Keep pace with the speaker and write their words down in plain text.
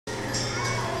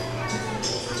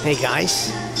Hey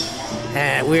guys,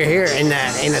 we're here in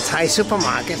a Thai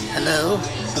supermarket. Hello,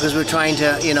 because we're trying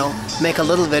to, make a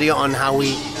little video on how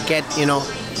we get,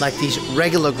 like these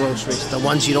regular groceries, the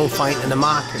ones you don't find in the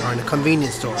market or in a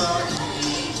convenience store.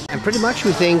 And pretty much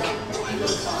we think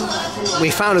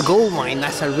we found a gold mine.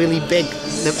 That's a really big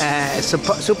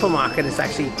supermarket.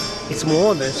 It's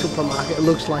more than a supermarket. It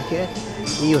looks like it.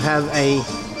 You have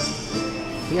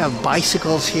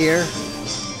bicycles here.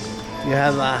 You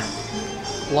have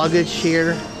luggage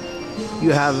here.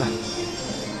 You have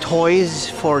toys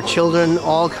for children,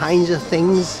 all kinds of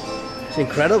things. It's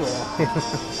incredible.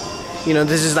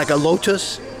 This is like a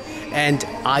Lotus, and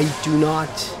I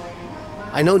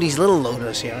know these little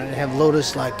Lotus here. They have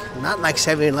Lotus not like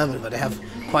 7-Eleven, but they have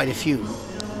quite a few.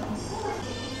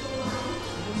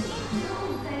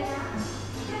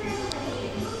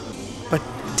 But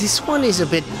this one is a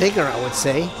bit bigger, I would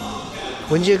say.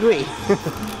 Wouldn't you agree?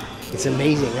 It's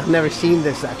amazing. I've never seen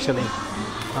this actually.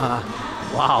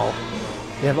 Wow.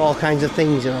 They have all kinds of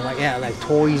things, like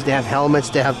toys. They have helmets.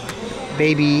 They have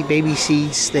baby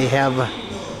seats. They have,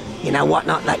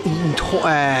 whatnot, like even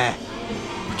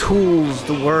tools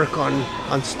to work on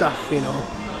stuff,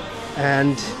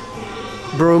 and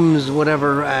brooms,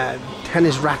 whatever,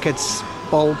 tennis rackets,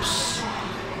 bulbs,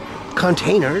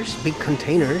 containers, big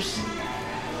containers.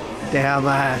 They have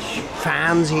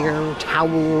fans here,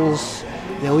 towels.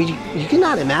 You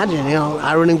cannot imagine,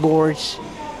 ironing boards.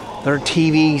 There are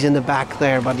TVs in the back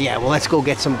there, but yeah, well, let's go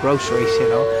get some groceries.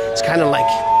 It's kind of like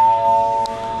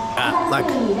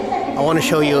I want to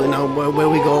show you, where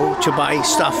we go to buy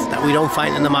stuff that we don't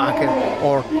find in the market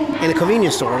or in a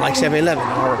convenience store like 7-Eleven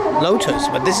or Lotus.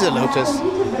 But this is a Lotus.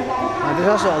 There's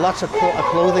also lots of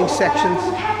clothing sections,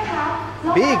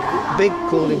 big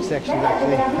clothing sections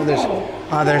actually. And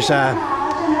there's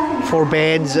for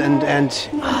beds and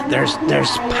there's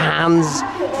pans,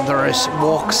 there is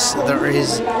woks, there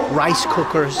is rice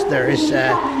cookers, there is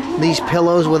these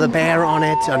pillows with a bear on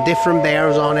it, or different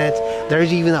bears on it.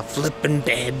 There's even a flipping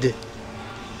bed.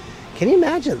 Can you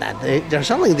imagine that? They're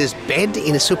selling this bed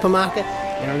in a supermarket.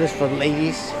 This for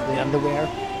ladies, the underwear,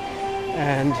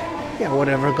 and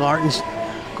whatever,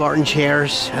 garden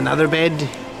chairs, another bed.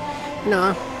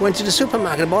 Went to the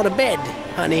supermarket, bought a bed,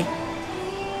 honey.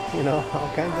 All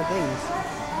kinds of things.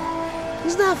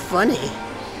 Isn't that funny?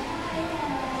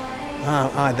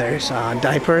 There's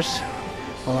diapers.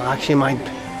 Well, I actually might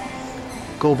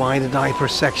go by the diaper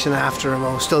section after.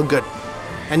 Well, still good.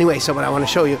 Anyway, so what I want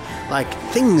to show you, like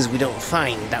things we don't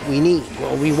find that we need,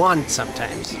 well, we want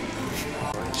sometimes.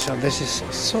 So this is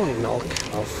soy milk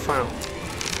I've found.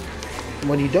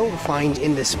 What you don't find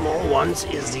in the small ones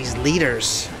is these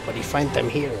liters, but you find them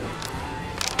here.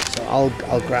 So I'll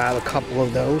grab a couple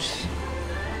of those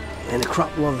and a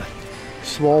couple of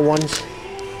small ones.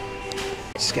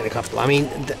 Just get a couple. I mean,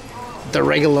 the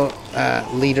regular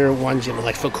liter ones,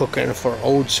 like for cooking, for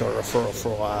oats, or for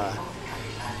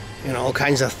all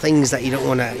kinds of things that you don't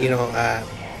want to,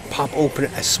 pop open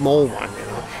a small one,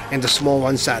 and the small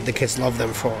ones that the kids love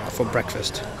them for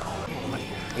breakfast,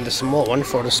 and the small one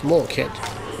for the small kid,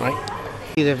 right?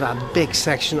 They have a big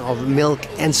section of milk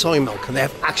and soy milk. They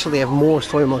actually have more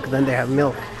soy milk than they have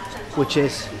milk, which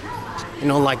is,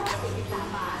 like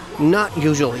not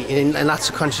usually in lots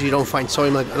of countries you don't find soy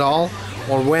milk at all,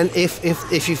 or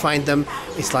if you find them,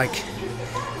 it's like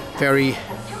very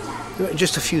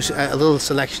just a little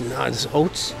selection. There's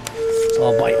oats. So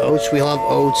I'll buy oats. We love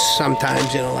oats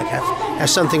sometimes. Like have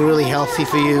something really healthy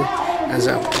for you, and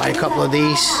so buy a couple of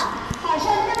these.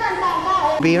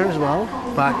 Beer as well,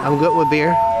 but I'm good with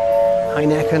beer.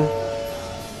 Heineken.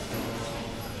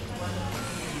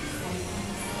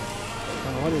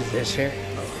 What is this here?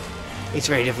 It's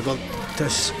very difficult to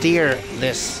steer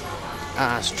this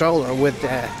stroller with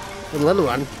the little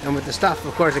one and with the stuff.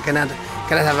 Of course, I cannot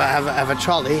have a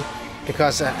trolley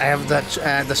because I have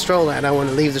the stroller and I want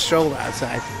to leave the stroller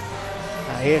outside.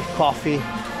 Here's coffee.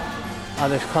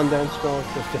 There's condensed milk.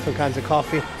 There's different kinds of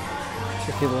coffee.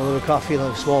 Just need a little coffee, a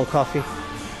little small coffee.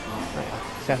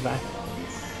 Step back.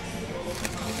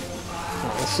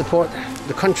 Let's support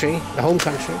the country, the home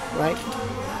country, right?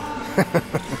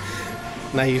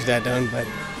 Not use that down, but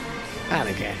I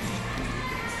don't care.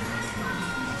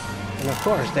 And of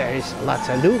course, there is lots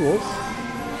of noodles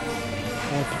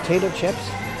and potato chips.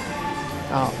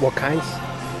 What kinds?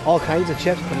 All kinds of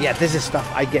chips. But yeah, this is stuff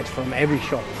I get from every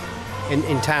shop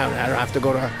in town. I don't have to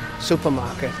go to a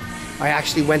supermarket. I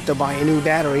actually went to buy a new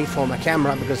battery for my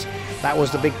camera because that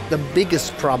was the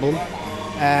biggest problem.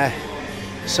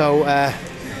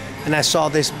 And I saw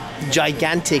this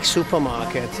gigantic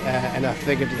supermarket, and I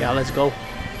figured, yeah, let's go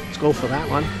for that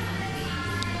one.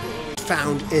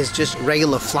 found is just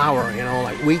regular flour, you know,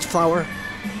 like wheat flour.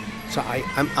 So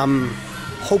I'm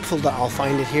hopeful that I'll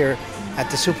find it here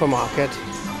at the supermarket,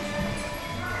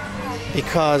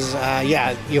 because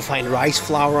yeah, you'll find rice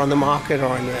flour on the market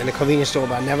or in the convenience store,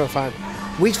 but I never found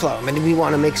wheat flour. I mean, we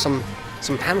want to make some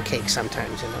pancakes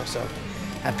sometimes, you know, so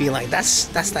I'd be like, that's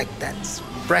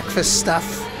breakfast stuff.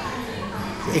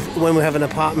 When we have an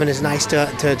apartment, it's nice to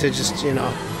just, you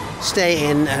know, stay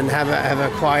in and have a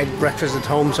quiet breakfast at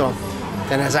home. So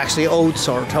then there's actually oats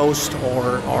or toast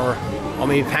or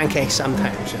maybe pancakes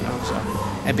sometimes, you know. So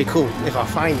it'd be cool if I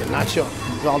find it. Not sure.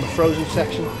 There's all the frozen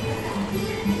section.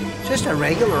 Just a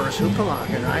regular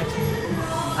supermarket, right?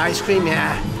 Ice cream,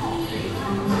 yeah.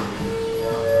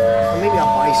 Maybe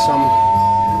I'll buy some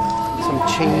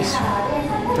cheese.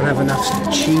 Don't have enough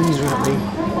cheese really.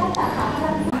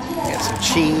 Get some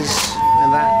cheese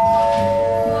and that.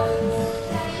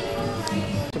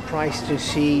 Surprised to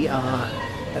see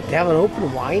that they have an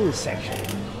open wine section.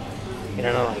 You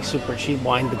know, like super cheap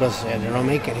wine, because they don't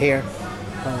make it here.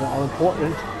 They're all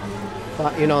important.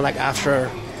 But you know, like after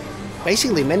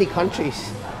basically many countries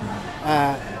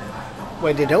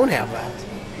where they don't have that,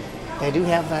 they do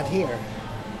have that here.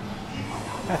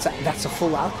 That's a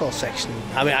full alcohol section.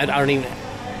 I mean, I don't even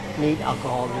need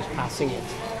alcohol, I'm just passing it.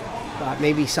 But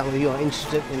maybe some of you are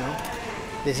interested, you know.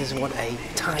 This is what a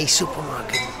Thai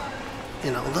supermarket,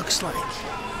 you know, looks like.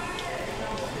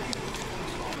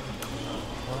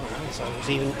 Alright, so there's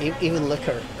even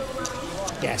liquor.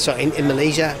 Yeah, so in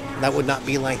Malaysia, that would not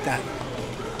be like that.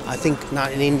 I think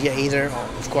not in India either, or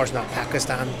of course not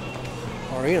Pakistan,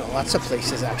 or you know, lots of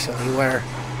places actually where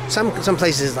some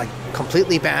places like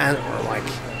completely banned or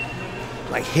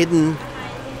like hidden,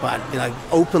 but you know, like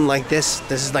open like this.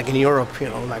 This is like in Europe, you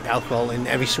know, like alcohol in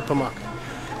every supermarket.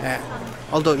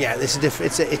 Although yeah, this is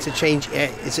different. It's a change.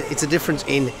 It's a difference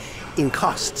in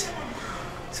cost.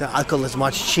 So alcohol is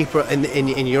much cheaper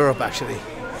in Europe actually.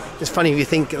 It's funny if you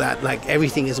think that like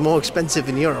everything is more expensive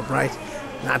in Europe, right?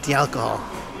 Not the alcohol.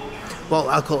 Well,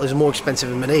 alcohol is more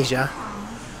expensive in Malaysia,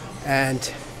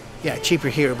 and yeah, cheaper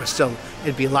here, but still,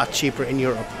 it'd be a lot cheaper in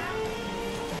Europe.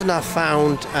 I've not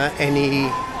found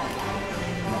any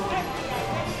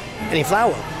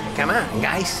flour. Come on,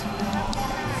 guys.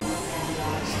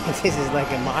 This is like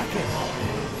a market.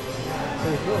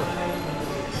 Pretty cool.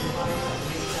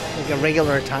 Like a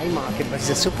regular Thai market, but it's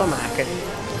a supermarket.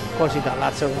 Of course, you got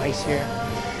lots of rice here.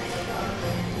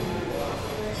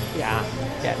 Yeah,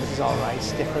 this is all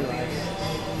rice, different rice.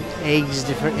 Eggs,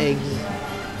 different eggs.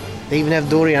 They even have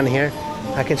durian here.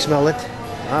 I can smell it.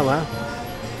 Oh wow.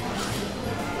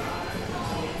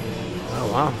 Oh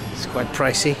wow, it's quite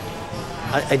pricey.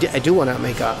 I do want to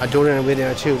make a durian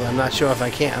video too, but I'm not sure if I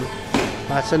can.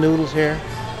 Lots of noodles here.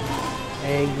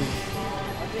 Eggs.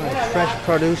 Fresh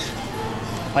produce.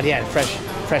 But yeah,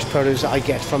 fresh produce I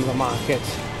get from the market.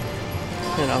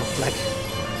 You know, like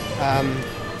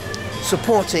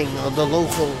supporting the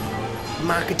local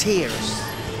marketeers.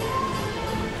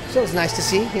 So it's nice to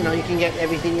see, you know, you can get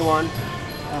everything you want.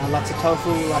 Lots of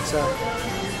tofu,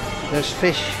 there's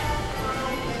fish,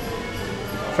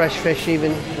 fresh fish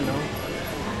even, you know,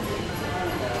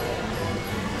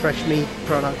 fresh meat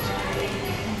product.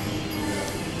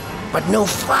 But no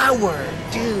flour,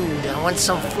 dude, I want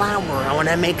some flour, I want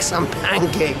to make some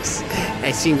pancakes.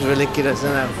 It seems ridiculous, I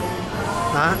know.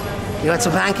 Huh? You want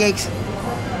some pancakes?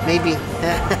 Maybe.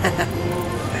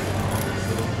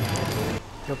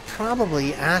 You'll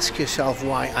probably ask yourself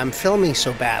why I'm filming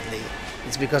so badly.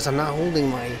 It's because I'm not holding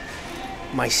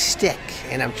my stick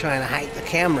and I'm trying to hide the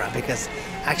camera, because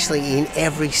actually in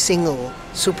every single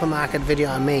supermarket video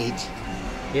I made,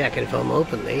 yeah, I can film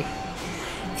openly,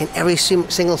 in every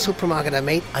single supermarket I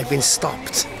made, I've been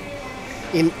stopped.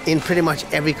 In pretty much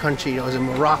every country. There was in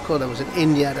Morocco, there was in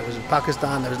India, there was in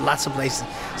Pakistan, there was lots of places.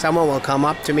 Someone will come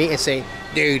up to me and say,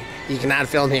 dude, you cannot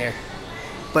film here.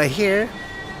 But here,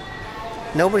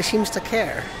 nobody seems to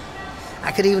care.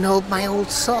 I could even hold my old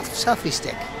selfie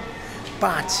stick.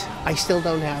 But I still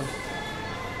don't have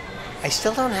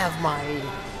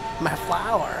my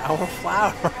flour. I want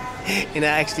flour. And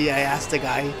actually I asked the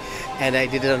guy, and I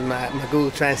did it on my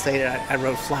Google Translator. I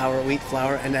wrote flour, wheat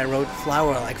flour, and I wrote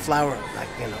flour, like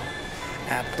you know,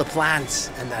 the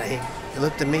plants. And then he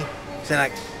looked at me, he said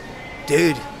like,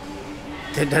 dude,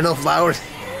 there are no flowers.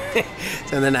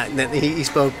 So then he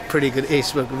spoke pretty good. He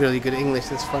spoke really good English.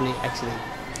 That's funny actually.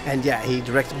 And yeah, he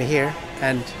directed me here,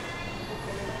 and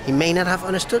he may not have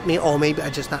understood me, or maybe I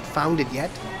just not found it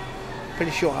yet.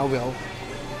 Pretty sure I will,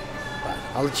 but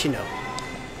I'll let you know.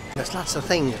 There's lots of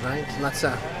things, right?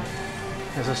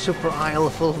 There's a super aisle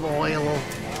full of oil,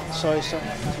 soy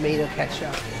sauce, tomato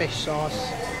ketchup, fish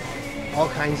sauce, all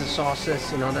kinds of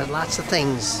sauces. You know, there's lots of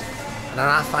things. And then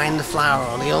I find the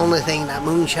flour. The only thing that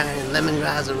moonshine and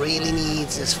lemongrass really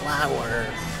needs is flour.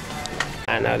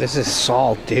 I know, this is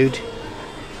salt, dude.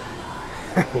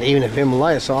 Even if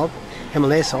Himalaya salt, but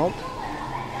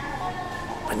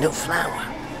no flour.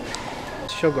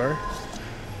 Sugar.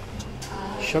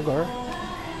 Sugar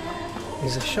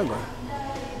is a sugar.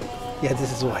 Yeah,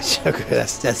 this is white sugar.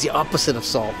 That's the opposite of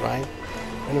salt, right?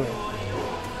 Anyway,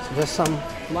 so there's some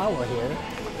flour here.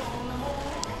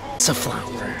 It's a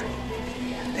flour.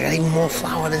 They got even more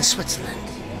flour than Switzerland.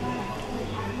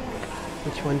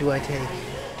 Which one do I take?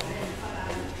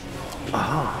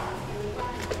 Ah,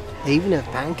 they even have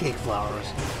pancake flour.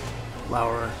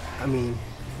 I mean,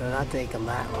 they're not taking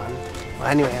that one. Well,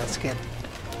 anyway, let's get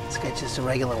just a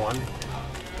regular one.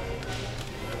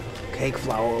 Cake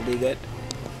flour will be good.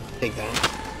 Take that.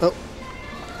 Oh,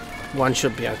 one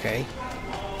should be okay.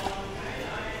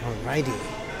 Alrighty.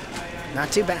 Not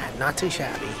too bad, not too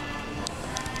shabby.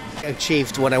 I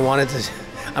achieved what I wanted to.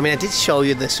 I mean, I did show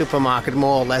you the supermarket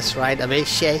more or less, right? A bit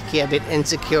shaky, a bit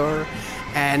insecure,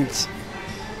 and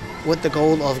with the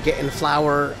goal of getting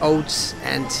flour, oats,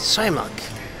 and soy milk.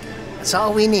 That's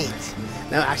all we need.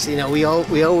 No, actually, no. We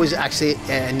always actually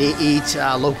eat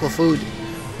local food,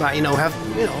 but have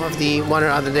the one or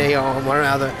other day or one or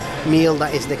other meal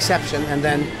that is an exception, and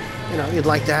then you'd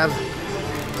like to have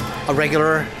a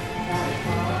regular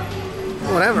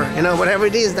whatever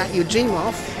it is that you dream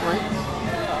of, right?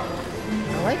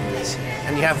 I like this,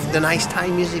 and you have the nice Thai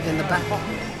music in the back.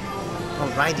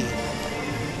 Alrighty.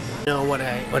 You know what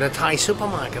a Thai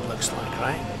supermarket looks like,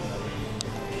 right?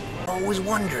 Always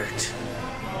wondered.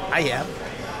 I have.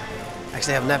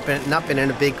 Actually, I've not been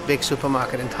in a big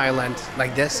supermarket in Thailand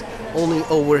like this. Only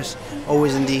always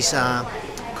in these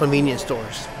convenience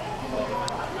stores.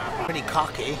 Pretty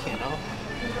cocky,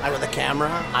 I with the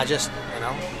camera, I just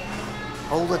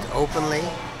hold it openly.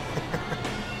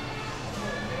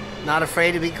 Not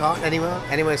afraid to be caught anywhere.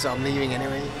 Anyway, so I'm leaving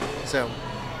anyway. So,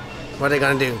 what are they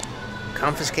gonna do?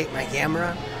 Confiscate my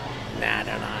camera? Nah,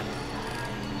 they're not.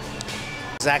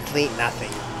 Exactly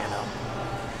nothing,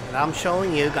 And I'm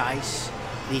showing you guys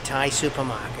the Thai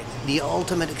supermarket, the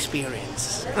ultimate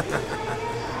experience.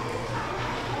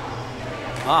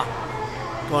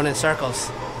 Going in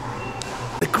circles.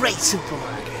 A great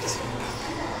supermarket.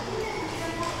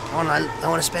 I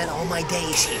want to spend all my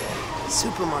days here.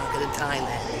 Supermarket in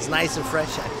Thailand. It's nice and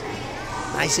fresh, actually.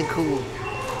 Nice and cool.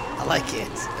 I like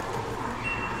it.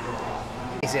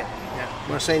 Is it? Yeah.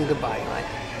 We're saying goodbye, right?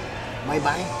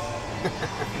 Bye-bye.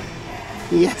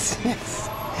 Yes.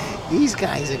 These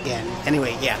guys again.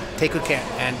 Anyway, yeah. Take good care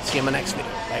and see you in my next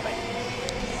video. Bye-bye.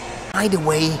 By the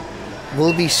way,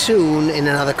 we'll be soon in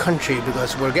another country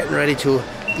because we're getting ready to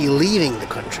be leaving the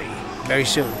country very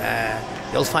soon.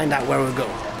 You'll find out where we're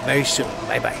going very soon.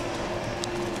 Bye-bye.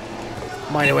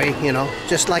 By the way,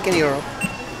 just like in Europe,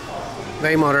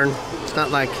 very modern. It's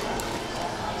not like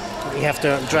you have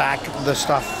to drag the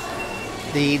stuff.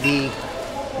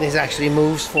 This actually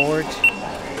moves forward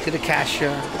to the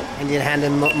cashier, and you hand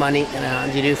them money,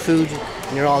 and you do food,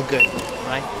 and you're all good,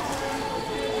 right?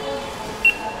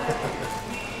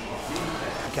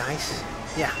 Guys,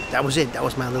 yeah, that was it. That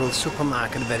was my little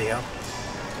supermarket video.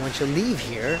 Once you leave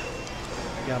here,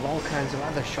 you have all kinds of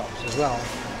other shops as well.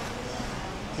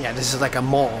 Yeah, this is like a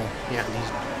mall. Yeah,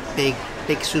 these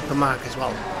big supermarkets.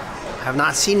 Well, I have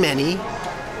not seen many,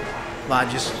 but I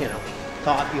just,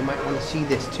 thought you might want to see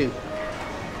this too.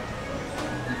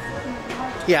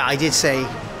 Yeah, I did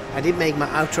make my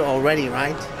outro already,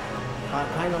 right?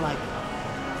 Kind of like,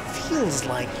 feels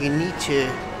like you need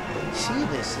to see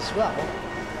this as well.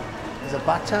 There's a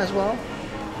bata as well.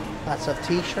 Lots of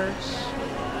t-shirts,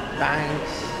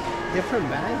 bags, different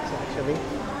bags actually.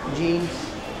 Jeans,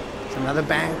 it's another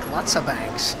bank, lots of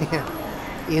banks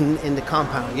in the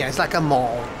compound. Yeah, it's like a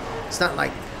mall. It's not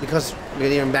like, because we're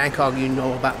here in Bangkok, you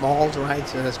know about malls, right?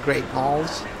 So there's great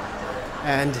malls.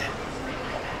 And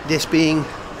this being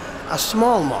a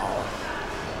small mall,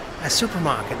 a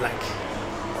supermarket,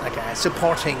 like a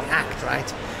supporting act,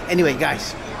 right? Anyway,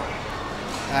 guys,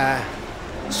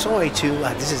 sorry to,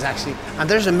 this is actually, and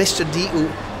there's a Mr.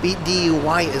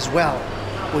 DUI as well,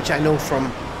 which I know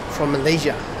from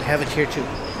Malaysia. I have it here too.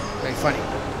 Very funny.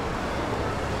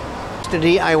 Mr.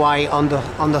 DIY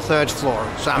on the third floor,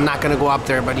 so I'm not gonna go up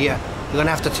there, but yeah, you're gonna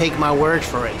have to take my word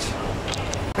for it.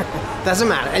 Doesn't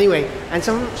matter. Anyway, and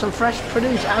some fresh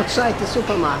produce outside the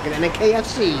supermarket and a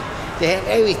KFC. They have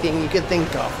everything you could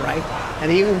think of, right?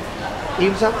 And even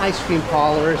some ice cream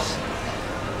parlors.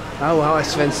 Oh wow,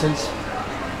 it's Vincent.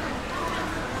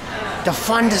 The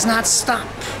fun does not stop.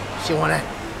 So you wanna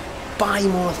buy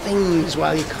more things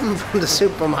while you come from the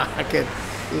supermarket.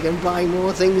 You can buy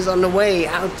more things on the way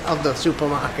out of the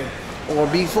supermarket, or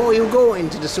before you go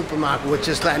into the supermarket, which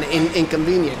is kind of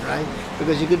inconvenient, right?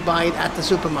 Because you could buy it at the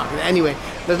supermarket. Anyway,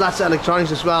 there's lots of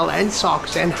electronics as well, and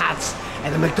socks and hats,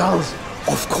 and a McDonald's,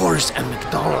 of course, a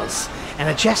McDonald's, and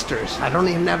a Chester's. I don't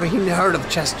even never even heard of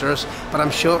Chester's, but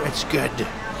I'm sure it's good.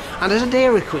 And there's a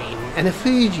Dairy Queen and a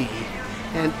Fuji,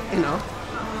 and you know,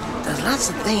 there's lots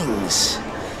of things.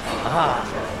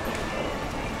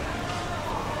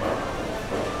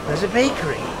 There's a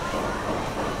bakery.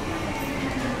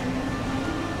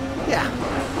 Yeah.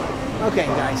 Okay,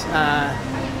 guys.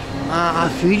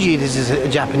 Fuji. This is a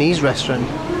Japanese restaurant.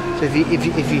 So if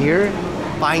you're here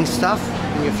buying stuff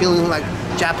and you're feeling like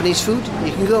Japanese food,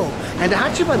 you can go. And the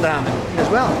Hachiban ramen as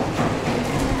well.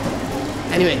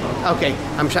 Anyway, okay.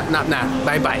 I'm shutting up now.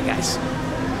 Bye bye, guys.